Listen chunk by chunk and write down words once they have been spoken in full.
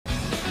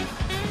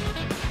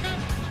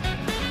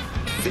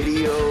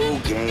Video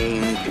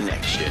Game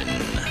Connection.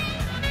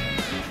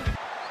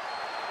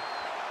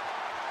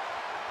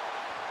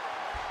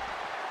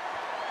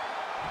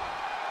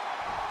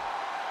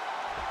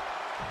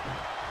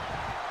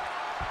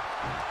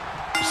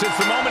 Since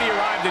the moment he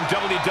arrived in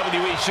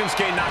WWE,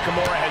 Shinsuke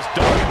Nakamura has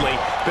doggedly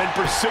been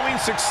pursuing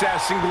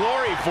success and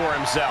glory for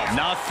himself.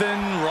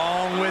 Nothing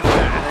wrong with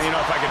that. And, you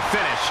know, if I could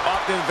finish,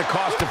 often at the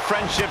cost of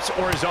friendships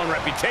or his own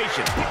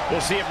reputation.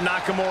 We'll see if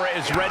Nakamura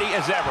is ready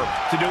as ever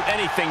to do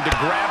anything to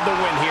grab the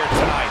win here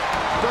tonight.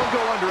 Don't go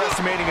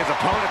underestimating his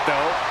opponent,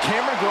 though.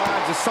 Cameron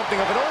Grimes is something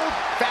of an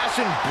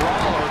old-fashioned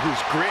brawler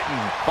whose grit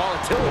and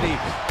volatility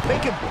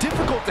make him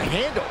difficult to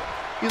handle.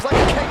 He's like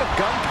a keg of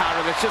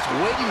gunpowder that's just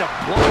waiting to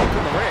blow up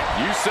in the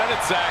ring. You said it,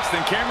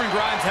 Saxton. Cameron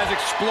Grimes has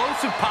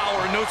explosive power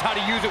and knows how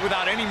to use it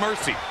without any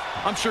mercy.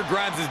 I'm sure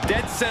Grimes is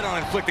dead set on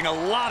inflicting a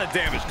lot of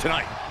damage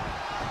tonight.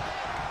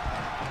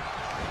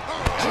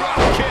 Drop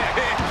kick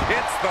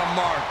hits the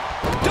mark.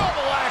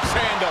 Double axe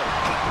handle.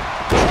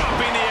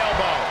 Dropping the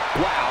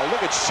elbow. Wow,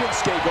 look at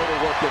Shinsuke go to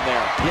work in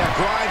there. Yeah,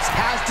 Grimes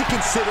has to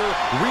consider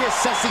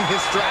reassessing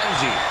his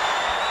strategy.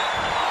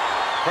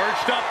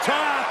 Perched up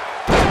top.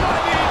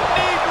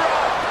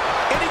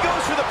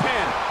 For the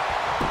pin.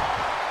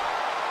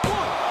 1,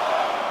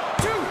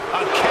 2.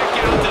 A kick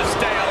out to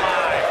stay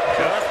alive.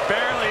 Just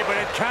barely, but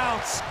it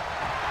counts.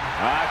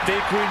 I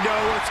think we know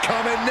what's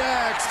coming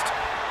next.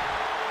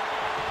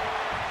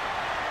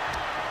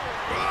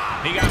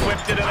 He got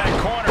whipped into that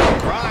corner.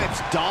 Grimes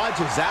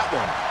dodges that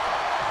one.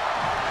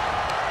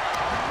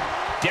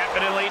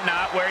 Definitely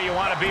not where you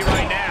want to be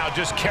right now.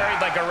 Just carried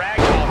like a rag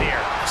doll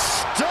here.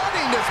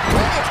 Stunning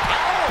display of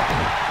power.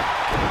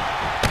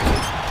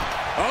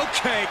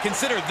 Okay,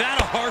 consider that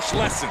a harsh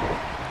lesson.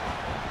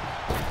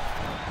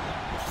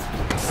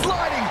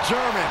 Sliding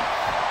German.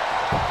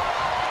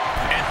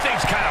 And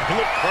things kind of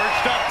blew.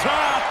 Perched up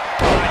top.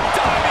 A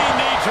diving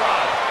knee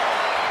drop.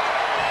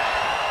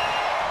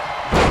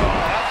 Oh,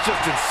 that's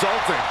just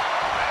insulting.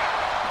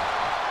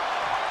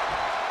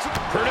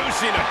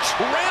 Producing a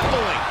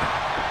trampling.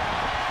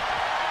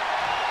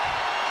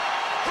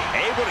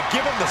 Able to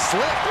give him the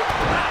slip.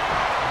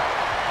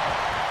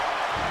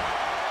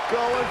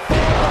 Going forward.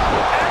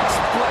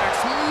 X-Flex,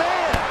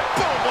 man.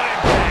 Boom, what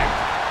impact.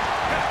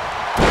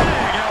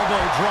 Big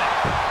elbow drop.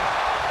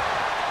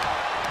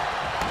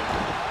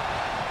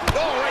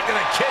 Oh, right to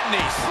the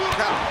kidneys.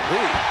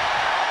 Golly.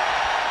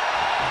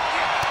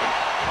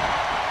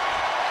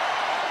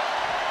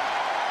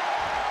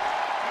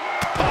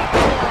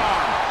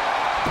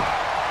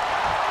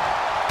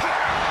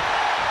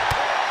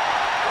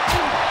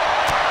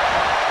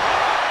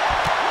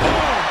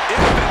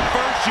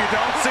 You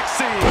don't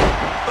succeed.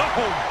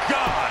 Oh,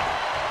 God.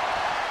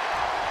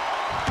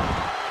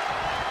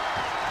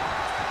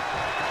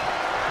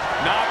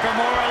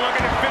 Nakamura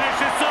looking to finish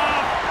this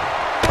off.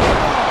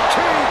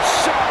 Huge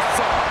shots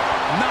up.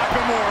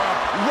 Nakamura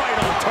right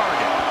on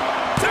target.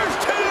 There's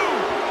 2.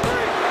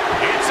 3.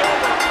 It's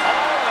over.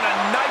 All in a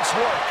night's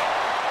work.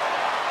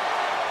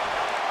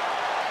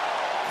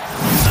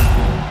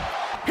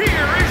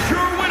 Here is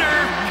your winner,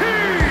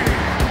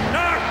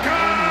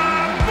 Nakamura.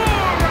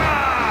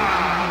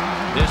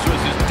 This was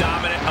his dominant